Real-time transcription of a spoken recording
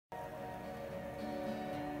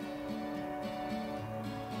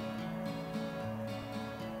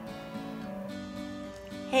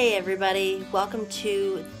Hey everybody, welcome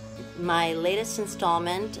to my latest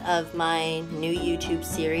installment of my new YouTube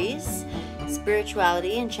series,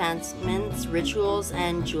 Spirituality, Enchantments, Rituals,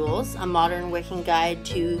 and Jules, a modern Wiccan guide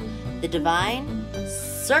to the divine,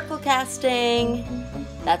 circle casting.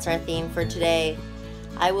 That's our theme for today.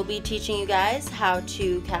 I will be teaching you guys how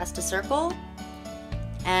to cast a circle,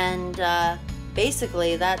 and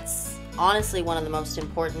basically that's honestly one of the most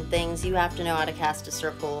important things. You have to know how to cast a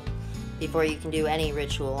circle before you can do any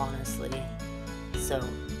ritual, honestly. So,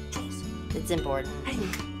 it's important.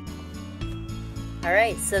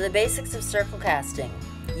 Alright, so the basics of circle casting.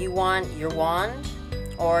 You want your wand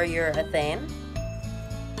or your athame,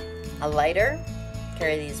 a lighter,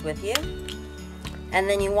 carry these with you, and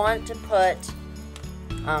then you want to put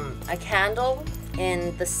a candle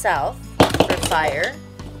in the south for fire,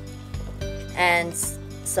 and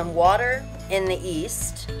some water in the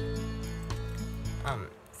east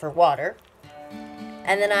for water.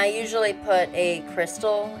 And then I usually put a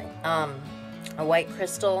crystal, a white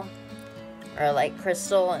crystal or a light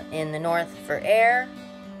crystal in the north for air,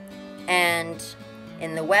 and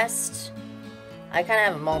in the west I kind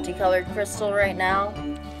of have a multicolored crystal right now,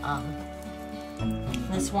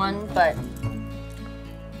 this one, but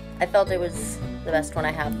I felt it was the best one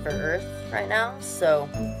I have for earth right now, so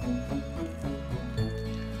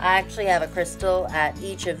I actually have a crystal at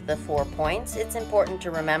each of the 4 points. It's important to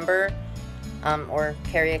remember or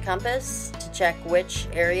carry a compass to check which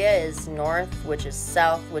area is north, which is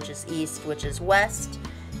south, which is east, which is west.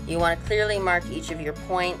 You want to clearly mark each of your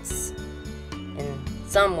points in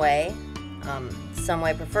some way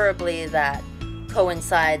preferably that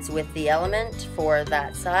coincides with the element for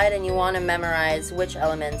that side, and you want to memorize which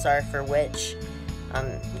elements are for which.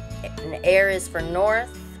 Air is for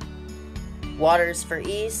north, water is for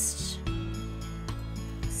east,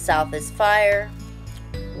 south is fire,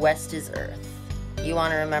 west is earth. You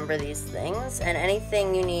want to remember these things, and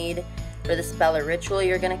anything you need for the spell or ritual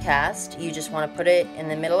you're going to cast, you just want to put it in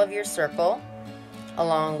the middle of your circle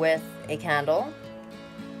along with a candle,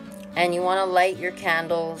 and you want to light your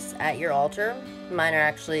candles at your altar. Mine are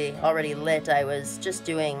actually already lit. I was just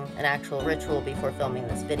doing an actual ritual before filming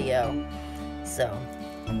this video, so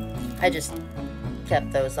I just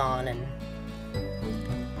kept those on, and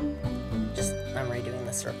I'm redoing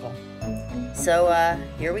the circle. So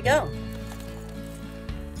here we go.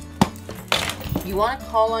 You want to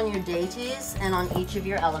call on your deities and on each of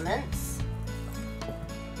your elements.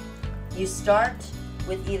 You start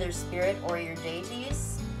with either spirit or your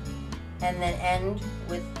deities, and then end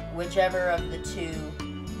with whichever of the two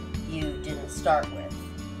you didn't start with.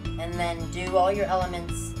 And then do all your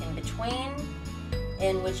elements in between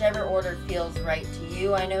in whichever order feels right to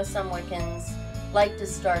you. I know some Wiccans like to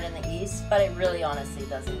start in the east, but it really honestly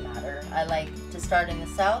doesn't matter. I like to start in the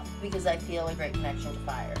south because I feel a great connection to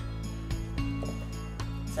fire.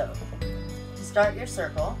 So, to start your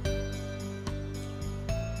circle,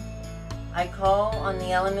 I call on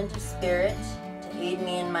the element of spirit to aid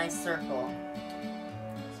me in my circle.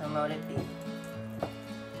 So mote it be.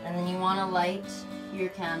 And then you want to light your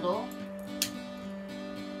candle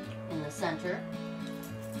in the center.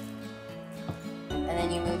 And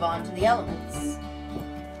then you move on to the elements.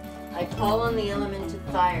 I call on the element of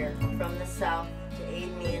fire from the south to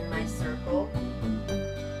aid me in my circle.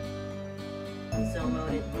 So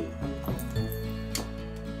mote it be.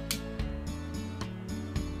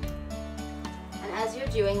 And as you're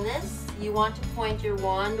doing this, you want to point your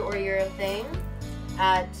wand or your athame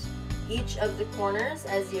at each of the corners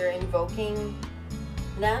as you're invoking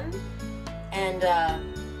them, and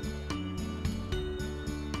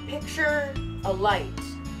picture a light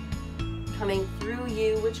coming through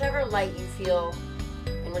you, whichever light you feel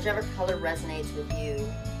and whichever color resonates with you,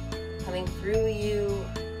 coming through you,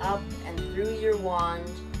 up and through your wand,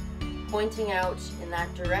 pointing out in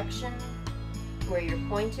that direction where you're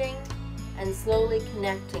pointing, and slowly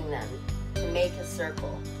connecting them to make a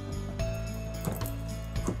circle.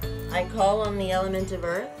 I call on the element of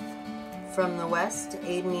earth from the west to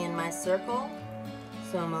aid me in my circle,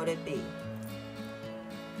 so mote it be.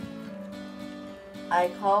 I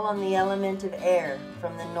call on the element of air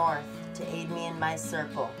from the north to aid me in my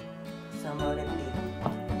circle, so mote it be.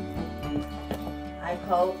 I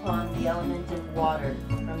call upon the element of water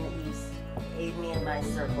from the east to aid me in my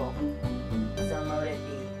circle, so mote it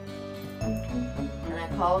be. And I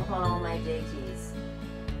call upon all my deities,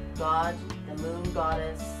 God, the moon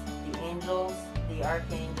goddess, the angels, the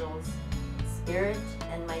archangels, spirit,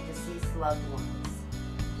 and my deceased loved ones,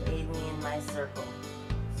 to aid me in my circle,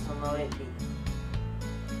 so mote it be.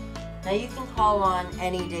 Now you can call on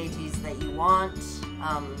any deities that you want,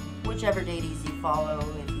 whichever deities you follow.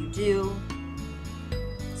 If you do,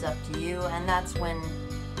 It's up to you, and that's when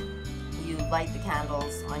you light the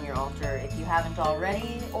candles on your altar if you haven't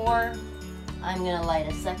already, or I'm going to light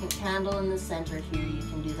a second candle in the center here. You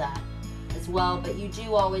can do that as well, but you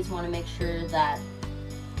do always want to make sure that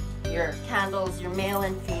your candles, your male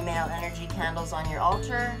and female energy candles on your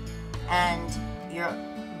altar and your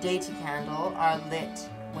deity candle are lit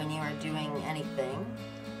when you are doing anything.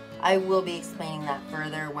 I will be explaining that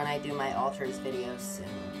further when I do my altars video soon.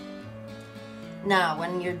 Now,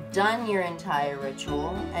 when you're done your entire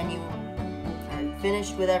ritual and you are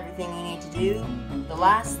finished with everything you need to do, the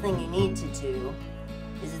last thing you need to do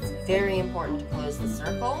is it's very important to close the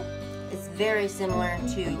circle. It's very similar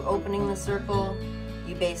to opening the circle.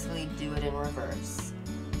 You basically do it in reverse.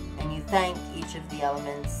 And you thank each of the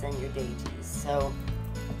elements and your deities. So,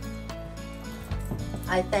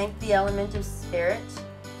 I thank the element of spirit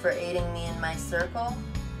for aiding me in my circle.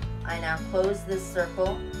 I now close this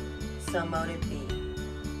circle, so mote it be.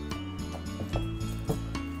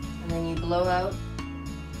 And then you blow out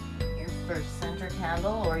your first center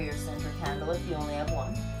candle, or your center candle if you only have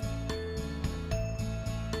one.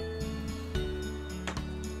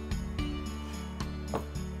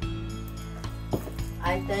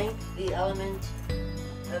 I thank the element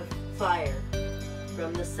of fire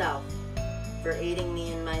from the south for aiding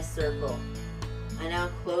me in my circle. I now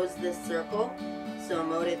close this circle, so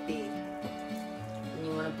mote it be. And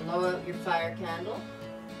you want to blow out your fire candle.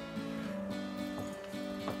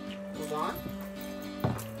 Hold on.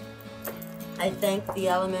 I thank the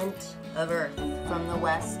element of earth from the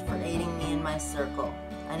west for aiding me in my circle.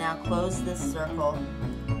 I now close this circle,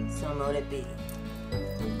 so mote it be.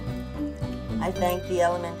 I thank the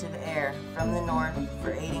element of air from the north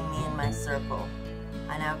for aiding me in my circle.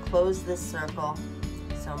 I now close this circle,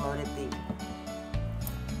 so mote it be.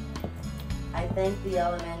 I thank the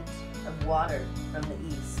element of water from the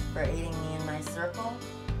east for aiding me in my circle.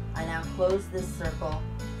 I now close this circle,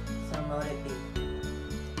 so mote it be.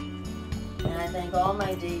 And I thank all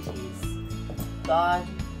my deities, God,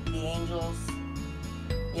 the angels,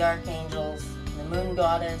 the archangels, the moon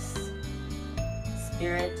goddess,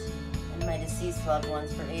 spirit, and my deceased loved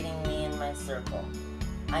ones for aiding me in my circle.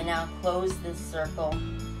 I now close this circle,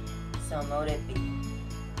 so mote it be.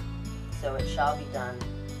 So it shall be done.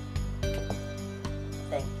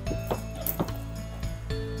 Thank you.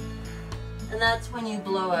 And that's when you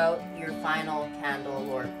blow out your final candle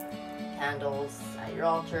or candles at your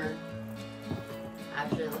altar.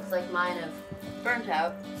 Actually, it looks like mine have burnt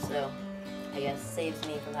out, so I guess saves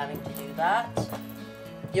me from having to do that.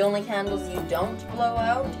 The only candles you don't blow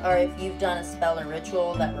out are if you've done a spell or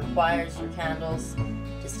ritual that requires your candles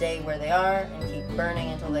to stay where they are and keep burning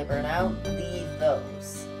until they burn out. Leave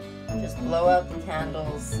those. Just blow out the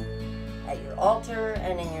candles at your altar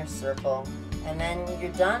and in your circle, and then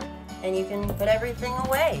you're done and you can put everything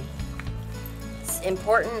away. It's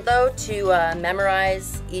important though to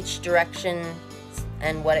memorize each direction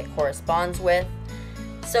and what it corresponds with,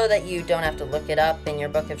 so that you don't have to look it up in your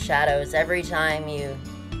book of shadows every time you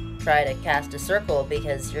try to cast a circle,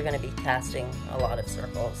 because you're going to be casting a lot of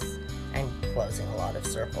circles and closing a lot of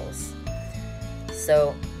circles.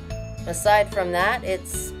 So aside from that,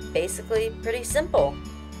 it's basically pretty simple.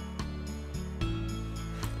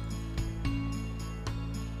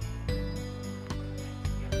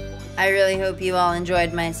 I really hope you all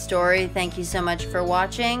enjoyed my story. Thank you so much for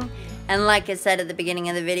watching. And like I said at the beginning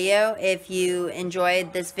of the video, if you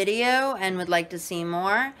enjoyed this video and would like to see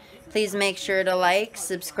more, please make sure to like,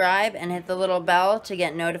 subscribe, and hit the little bell to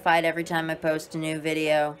get notified every time I post a new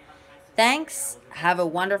video. Thanks, have a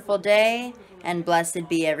wonderful day, and blessed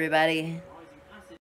be everybody.